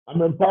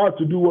 I'm empowered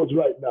to do what's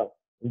right now.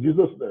 In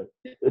Jesus' name.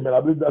 Amen.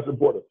 I believe that's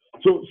important.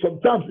 So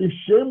sometimes if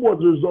shame was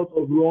a result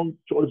of wrong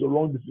choice or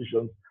wrong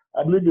decisions,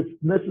 I believe it's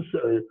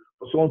necessary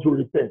for someone to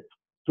repent,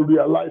 to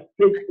realize,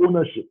 take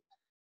ownership.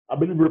 I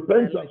believe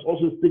repentance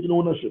also is taking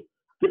ownership.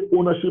 Take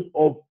ownership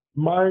of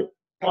my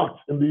part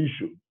in the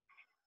issue.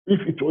 If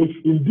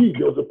indeed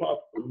there was a part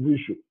in the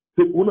issue,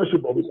 take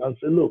ownership of it and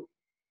say, look,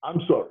 I'm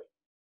sorry.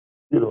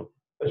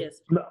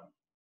 Yes. Now,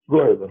 go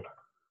ahead. Then.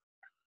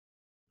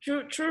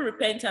 True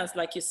repentance,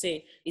 like you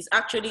say, is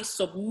actually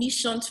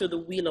submission to the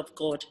will of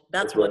God.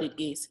 That's right. what it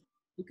is.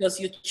 Because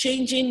you're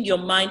changing your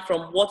mind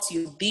from what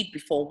you did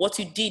before. What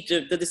you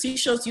did, the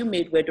decisions you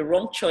made were the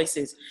wrong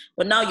choices.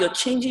 But now you're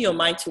changing your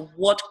mind to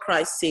what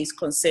Christ says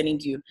concerning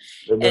you.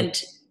 Amen. And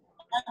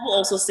the Bible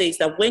also says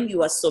that when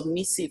you are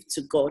submissive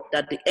to God,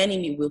 that the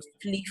enemy will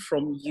flee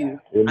from you.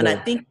 Amen. And I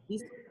think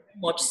this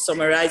much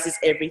summarizes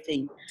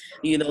everything,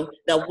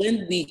 that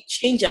when we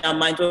change our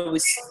mind, when we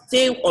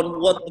stay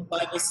on what the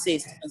Bible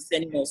says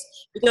concerning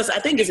us, because I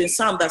think it's in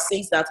Psalm that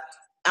says that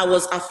I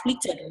was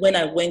afflicted when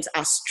I went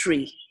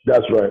astray.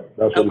 That's right.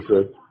 That's what it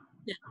says.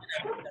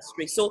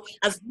 Astray. So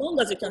as long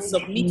as you can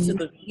submit to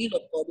the will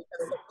of God, you can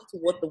submit to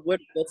what the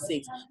Word of God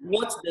says,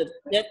 what the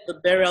death, the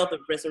burial, the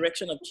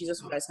resurrection of Jesus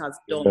Christ has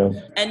done.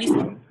 Yeah. And it's,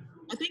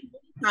 I think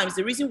many times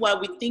the reason why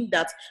we think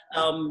that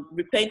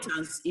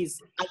repentance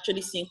is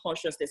actually sin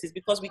consciousness is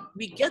because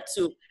we get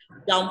to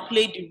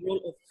downplay the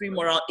role of free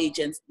moral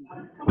agency.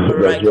 All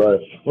right. That's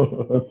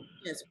right.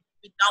 Yes,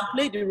 we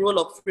downplay the role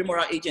of free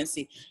moral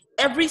agency.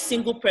 Every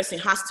single person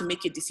has to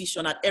make a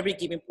decision at every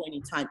given point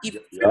in time. If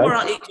free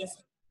moral agency is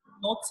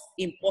not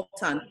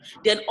important,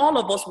 then all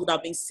of us would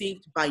have been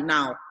saved by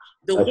now.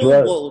 The That's whole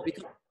right. world,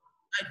 because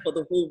for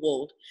the whole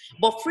world.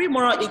 But free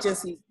moral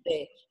agency is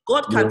there.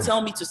 God can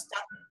tell me to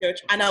start a church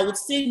and I would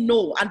say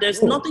no, and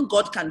there's nothing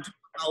God can do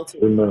about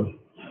it. Amen.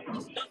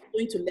 He's just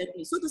going to let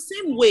me. So the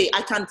same way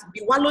I can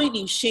be wallowing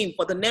in shame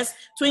for the next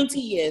 20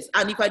 years,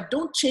 and if I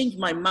don't change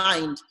my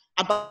mind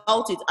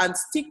about it and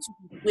stick to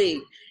the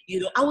way,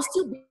 I will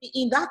still be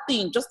in that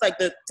thing, just like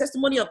the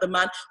testimony of the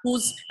man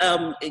whose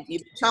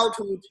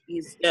childhood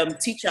his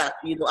teacher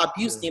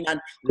abused him,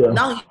 and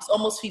now he's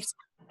almost 50.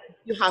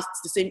 He has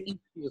the same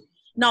issue.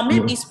 Now,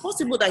 maybe it's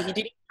possible that he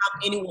didn't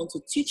have anyone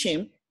to teach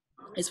him.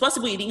 It's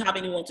possible he didn't have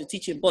anyone to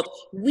teach him, but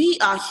we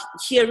are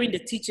hearing the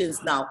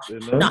teachings now.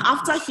 Amen. Now,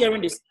 after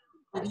hearing this,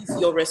 it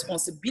is your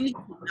responsibility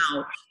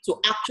now to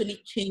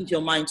actually change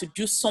your mind, to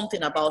do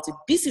something about it.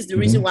 This is the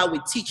reason why we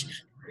teach,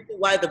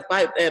 why the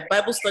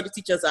Bible study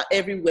teachers are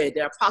everywhere.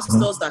 There are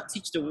pastors that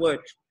teach the word,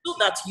 so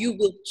that you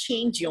will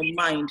change your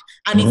mind.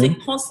 And it's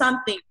a constant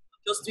thing.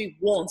 Just do it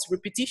once.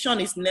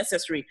 Repetition is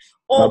necessary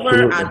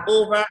over and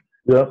over.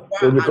 Yeah,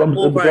 it becomes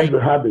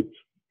a habit.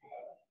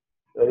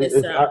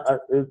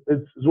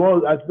 It's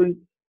one. I think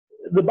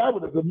the Bible.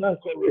 There's a man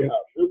called Rahab.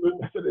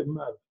 I said a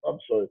man. I'm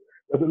sorry.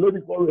 There's a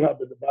lady called Rahab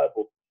in the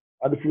Bible,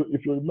 and if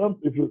you remember,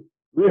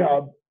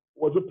 Rahab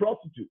was a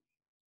prostitute.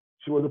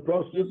 She was a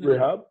prostitute,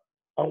 Rahab,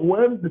 and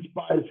when the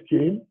spies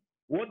came,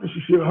 what did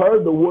she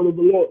heard the word of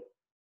the Lord,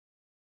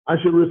 and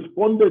she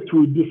responded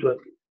to it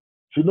differently.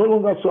 She no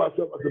longer saw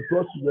herself as a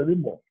prostitute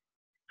anymore.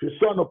 She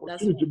saw an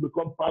opportunity to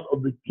become part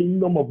of the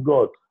kingdom of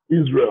God,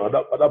 Israel, at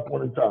that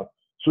point in time.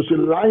 So she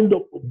lined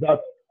up with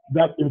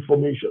that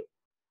information.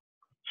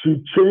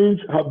 She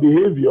changed her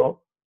behavior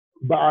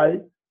by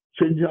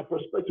changing her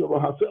perspective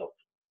of herself.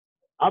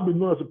 I've been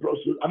known as a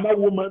prostitute, and that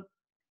woman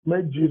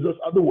met Jesus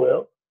at the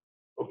well.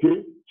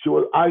 Okay, she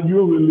was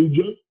arguing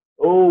religion.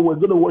 Oh, we're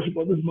going to worship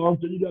on this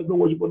mountain. You guys don't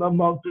worship on that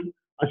mountain.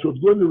 And she was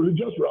going the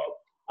religious route,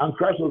 and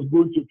Christ was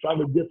going to try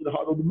to get to the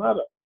heart of the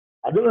matter.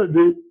 At the end of the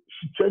day,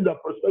 she changed her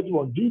perspective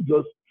on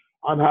Jesus,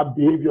 and her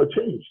behavior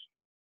changed.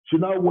 She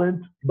now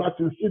went back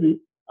to the city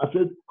and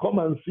said, come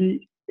and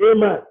see a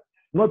man,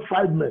 not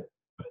 5 men.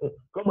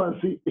 Come and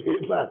see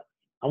a man.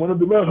 And when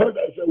the man heard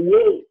that, he said,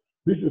 whoa,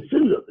 this is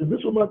serious. If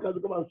this woman can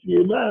come and see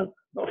a man,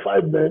 not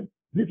 5 men,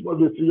 this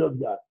was a serious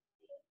guy.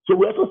 So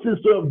we also see the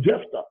story of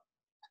Jephthah.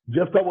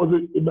 Jephthah was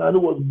a man who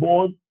was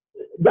born.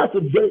 That's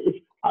a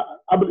very,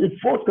 I believe,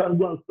 first can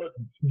go and start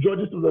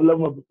Judges to the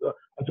 11th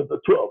and chapter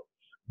 12.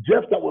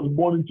 Jephthah was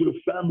born into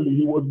a family.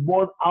 He was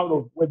born out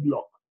of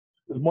wedlock.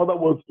 His mother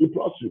was a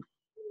prostitute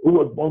who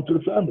was born to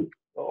the family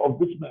of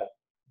this man.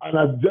 And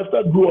as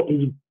Jephthah grew up,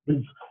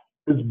 his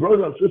his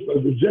brothers and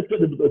sisters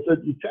rejected him because they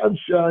said, you can't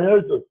share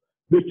inheritance.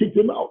 They kicked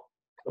him out.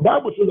 The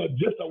Bible says that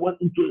Jephthah went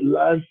into a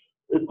land,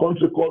 a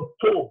country called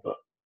Tob.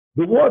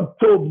 The word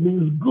Tob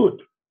means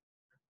good.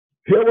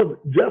 Here was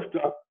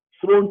Jephthah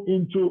thrown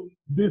into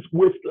this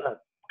wasteland.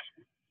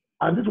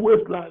 And this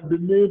wasteland, the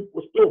name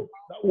was Tob.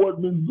 That word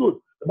means good.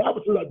 The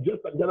Bible says that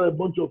Jephthah gathered a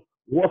bunch of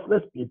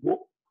worthless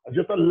people, and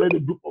Jephthah led a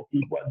group of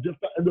people, and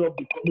Jephthah ended up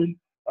becoming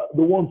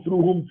the one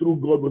through whom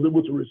God was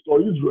able to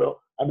restore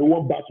Israel, and the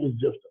one back was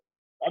Jephthah.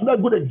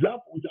 Another good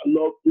example, which I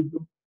love, is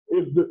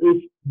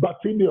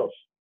Bartimaeus.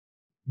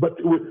 But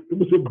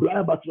people say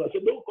blind Bartimaeus. I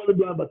said, don't call him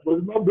blind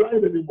Bartimaeus. He's not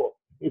blind anymore.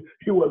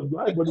 He was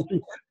blind, but you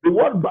see, the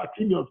word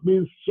Bartimaeus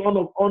means son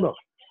of honor.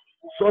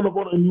 Son of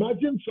honor.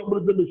 Imagine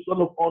somebody that is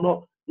son of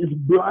honor is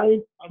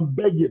blind and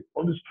begging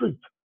on the street.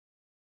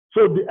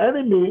 So the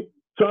enemy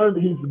turned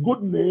his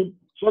good name,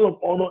 son of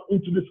honor,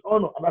 into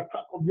dishonor, an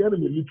attack of the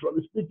enemy,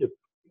 literally speaking.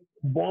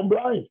 Born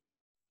blind.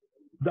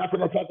 That's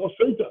an attack of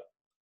Satan.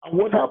 And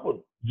what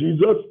happened?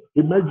 Jesus,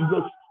 he made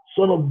Jesus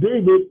son of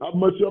David, have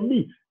mercy on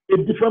me. A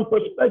different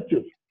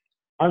perspective.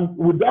 And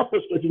with that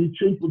perspective, he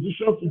changed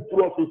positions, he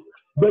threw off his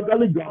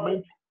beggarly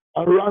garments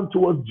and ran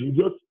towards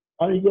Jesus,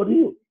 and he got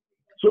healed.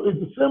 So it's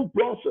the same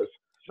process.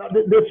 Now,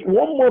 there's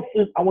one more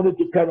thing I wanted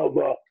to kind of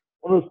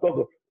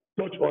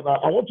touch on.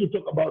 I want to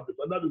talk about this,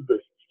 and that is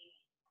this.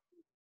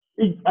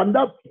 And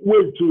that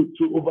way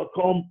to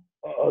overcome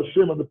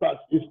shame of the past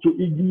is to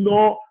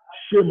ignore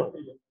shamers,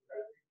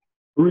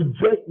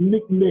 reject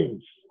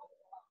nicknames,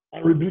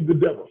 and rebuke the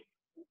devil.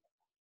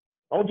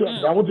 I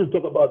want you to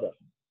talk about that.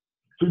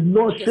 To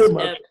ignore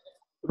shamers,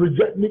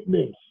 reject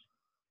nicknames.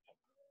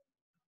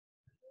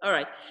 All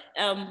right.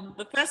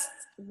 The first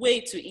way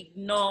to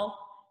ignore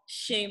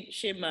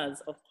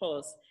shamers, of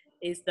course,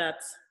 is that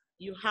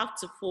you have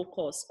to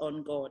focus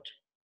on God.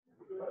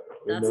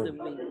 That's the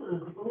way.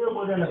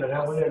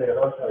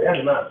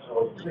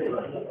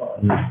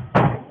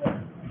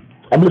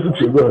 I'm listening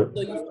to you. Go ahead.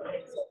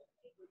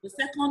 The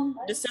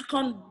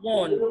second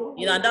one,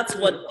 and that's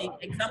what the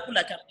example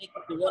I can make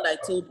is the one I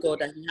told God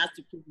that He has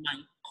to prove my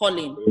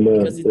calling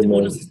because it's the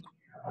bonus.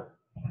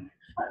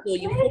 So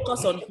you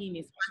focus on Him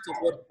in spite of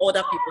what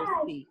other people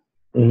say.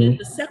 Then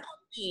the second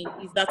thing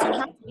is that you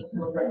have to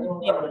ignore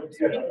him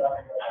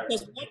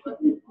because what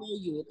people call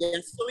you, they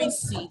are sowing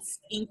seeds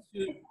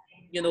into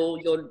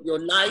your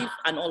life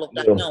and all of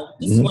that. Yeah. Now,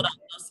 this is what I'm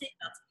going to say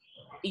that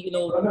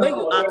where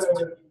you ask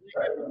to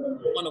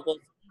one of us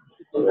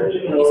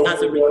is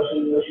as a result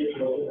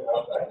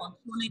of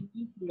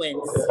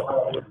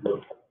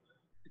the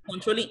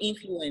controlling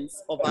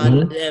influence of our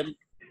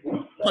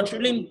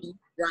controlling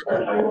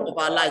rather of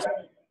our lives,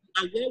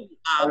 and where we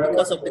are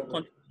because of the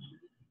control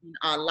in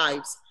our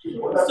lives.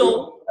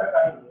 So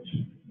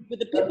with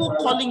the people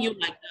calling you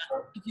like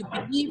that, if you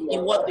believe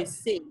in what they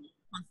say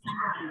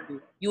concerning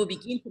you, you will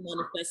begin to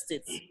manifest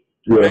it.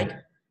 Yeah. Right?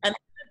 And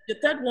the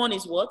third one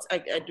is what? I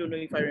don't know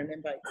if I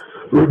remember it.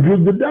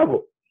 Rebuke the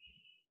devil.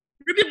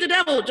 Rebuke the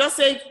devil. Just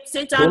say,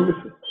 Satan,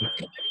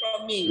 take away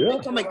from me. We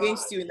come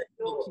against you in the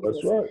name of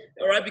Jesus. That's right.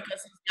 All right,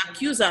 because he's the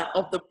accuser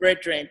of the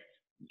brethren.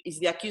 He's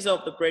the accuser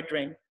of the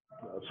brethren.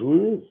 That's who he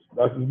is.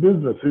 That's his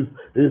business.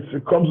 He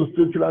comes to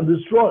steal, kill, and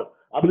destroy.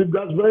 I believe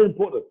that's very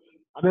important.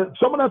 And then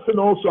some of that thing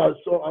also I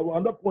saw,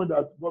 another point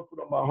that God put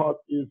on my heart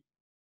is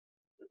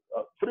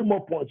 3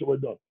 more points we're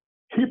done.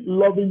 Keep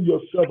loving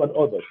yourself and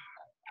others.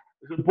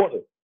 It's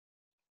important.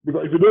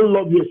 Because if you don't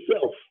love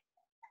yourself,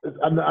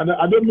 and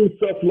I don't mean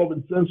self-love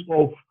in the sense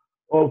of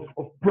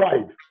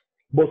pride,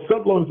 but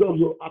self-love in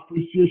terms of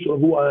appreciation of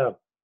who I am.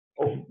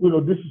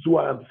 This is who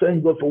I am.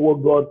 Thank God for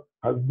what God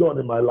has done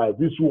in my life.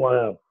 This is who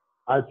I am.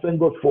 I thank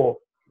God for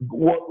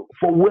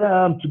where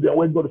I am today and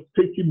where God is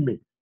taking me.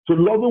 So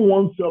loving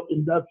oneself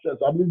in that sense,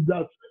 I believe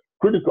that's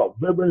critical,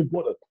 very, very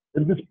important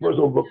in this process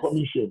of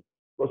overcoming shame.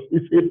 Because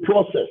it's a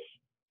process.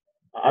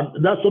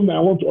 And that's something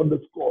I want to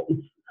underscore.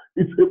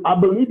 I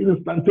believe in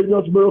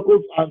instantaneous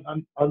miracles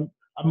and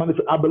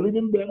I believe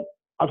in them.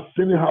 I've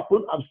seen it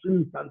happen. I've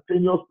seen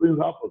instantaneous things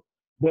happen.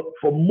 But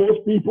for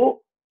most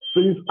people,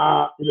 things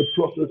are in a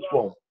process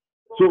form.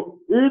 So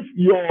if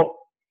your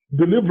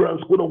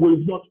deliverance, quote unquote,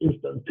 is not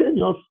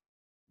instantaneous,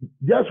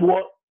 guess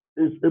what?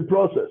 It's a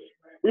process.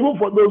 Even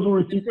for those who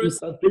receive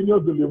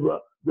instantaneous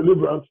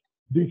deliverance,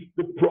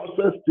 the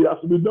process still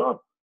has to be done.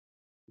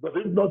 Because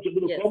if not, you're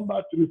going to come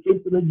back to the same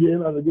thing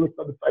again and you're going to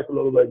start the cycle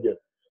all over again.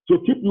 So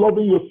keep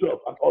loving yourself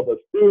and others.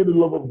 Stay in the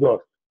love of God.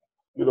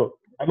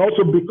 And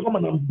also become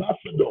an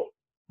ambassador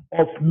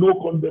of no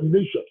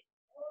condemnation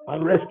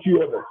and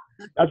rescue others.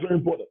 That's very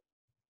important.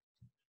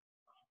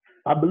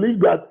 I believe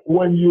that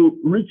when you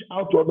reach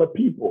out to other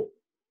people,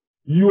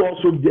 you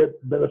also get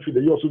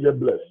benefited. You also get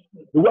blessed.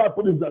 The way I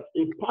put it is that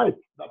a pipe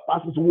that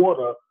passes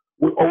water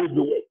will always be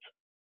wet.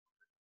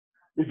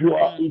 If you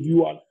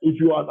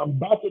are an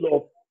ambassador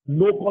of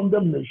no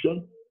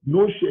condemnation,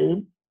 no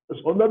shame, it's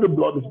under the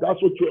blood. If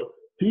that's what you're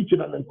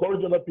teaching and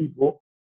encouraging other people,